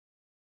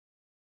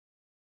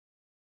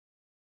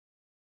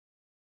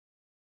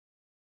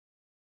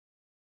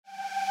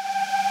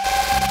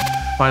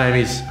My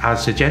name is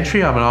Alistair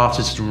Gentry. I'm an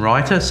artist and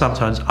writer,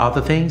 sometimes other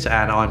things,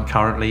 and I'm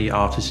currently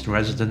artist in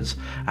residence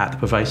at the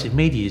Pervasive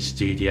Media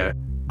Studio.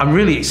 I'm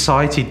really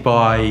excited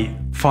by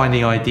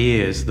finding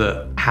ideas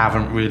that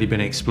haven't really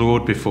been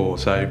explored before.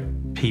 So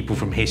people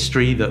from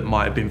history that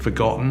might have been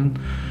forgotten,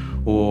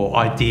 or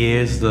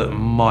ideas that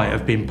might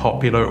have been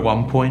popular at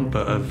one point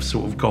but have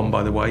sort of gone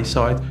by the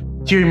wayside.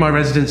 During my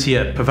residency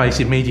at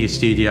Pervasive Media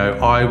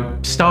Studio, I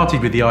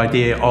started with the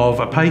idea of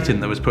a patent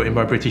that was put in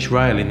by British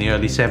Rail in the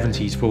early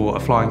 70s for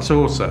a flying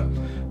saucer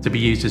to be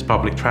used as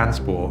public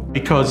transport.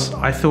 Because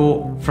I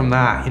thought from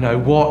that,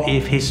 what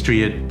if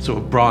history had sort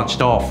of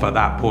branched off at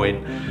that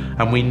point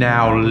and we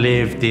now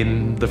lived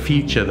in the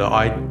future that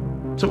I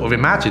sort of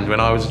imagined when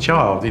I was a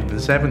child in the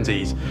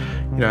 70s.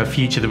 A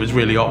future that was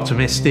really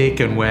optimistic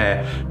and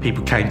where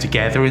people came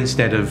together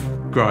instead of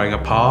growing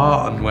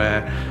apart, and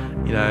where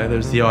there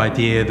was the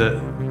idea that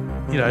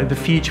the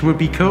future would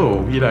be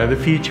cool,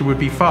 the future would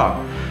be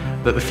fun,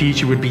 that the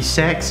future would be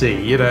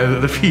sexy,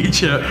 that the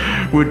future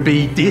would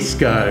be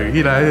disco,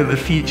 that the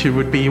future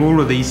would be all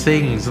of these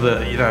things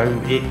that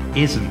it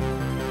isn't.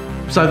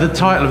 So the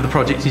title of the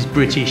project is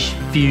British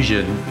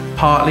Fusion.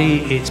 Partly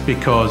it's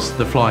because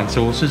the flying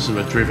saucers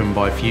are driven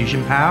by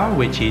fusion power,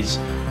 which is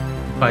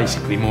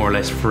basically more or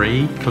less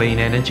free, clean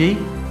energy.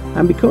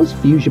 And because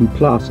Fusion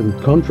Plus and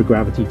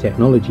contragravity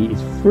technology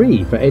is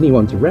free for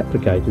anyone to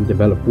replicate and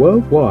develop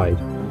worldwide,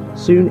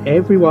 soon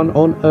everyone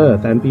on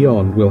Earth and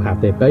beyond will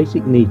have their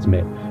basic needs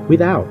met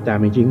without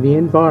damaging the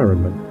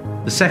environment.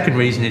 The second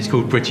reason it's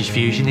called British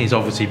Fusion is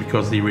obviously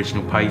because the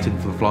original patent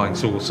for the flying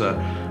saucer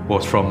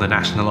was from the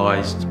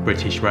nationalised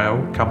British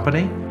Rail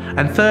Company.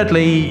 And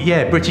thirdly,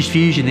 British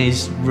Fusion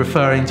is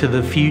referring to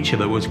the future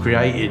that was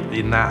created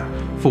in that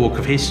fork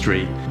of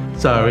history.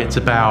 So it's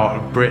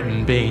about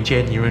Britain being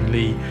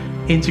genuinely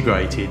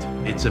integrated.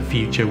 It's a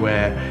future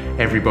where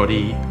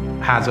everybody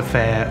has a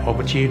fair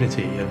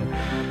opportunity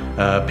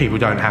and people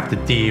don't have to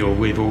deal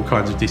with all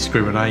kinds of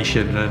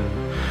discrimination and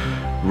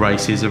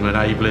racism and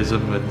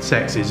ableism and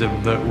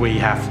sexism that we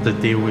have to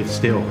deal with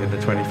still in the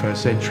 21st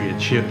century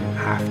and shouldn't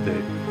have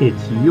to.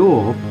 It's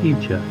your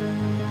future.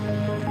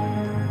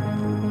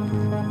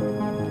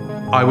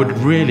 I would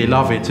really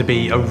love it to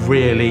be a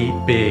really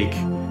big,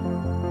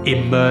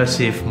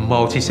 immersive,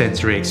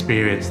 multi-sensory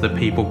experience that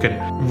people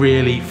can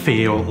really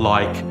feel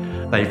like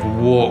they've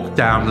walked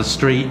down the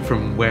street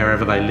from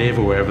wherever they live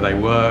or wherever they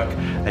work.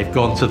 They've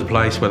gone to the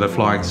place where the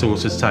flying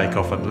saucers take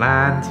off and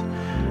land.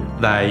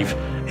 They've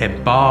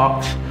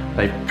embarked,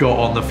 they've got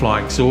on the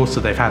flying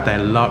saucer, they've had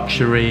their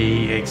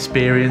luxury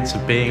experience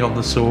of being on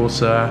the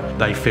saucer.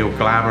 They feel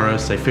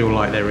glamorous, they feel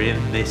like they're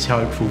in this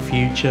hopeful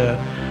future,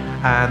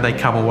 and they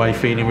come away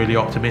feeling really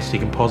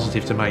optimistic and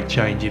positive to make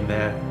change in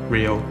their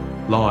real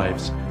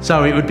lives.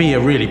 So it would be a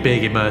really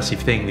big immersive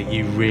thing that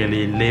you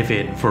really live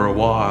in for a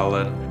while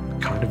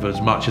and kind of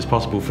as much as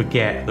possible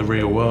forget the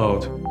real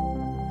world.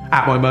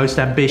 At my most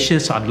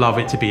ambitious, I'd love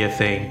it to be a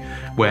thing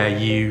where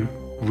you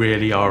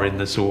really are in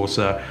the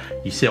saucer,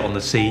 you sit on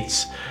the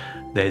seats,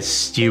 there's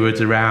stewards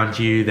around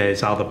you,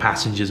 there's other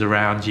passengers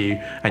around you,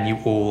 and you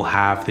all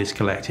have this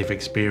collective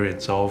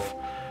experience of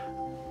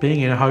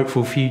being in a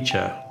hopeful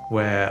future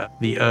where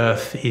the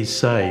earth is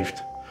saved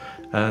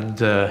and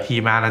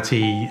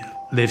humanity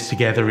lives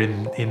together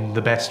in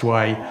the best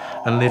way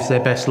and lives their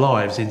best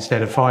lives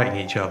instead of fighting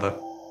each other.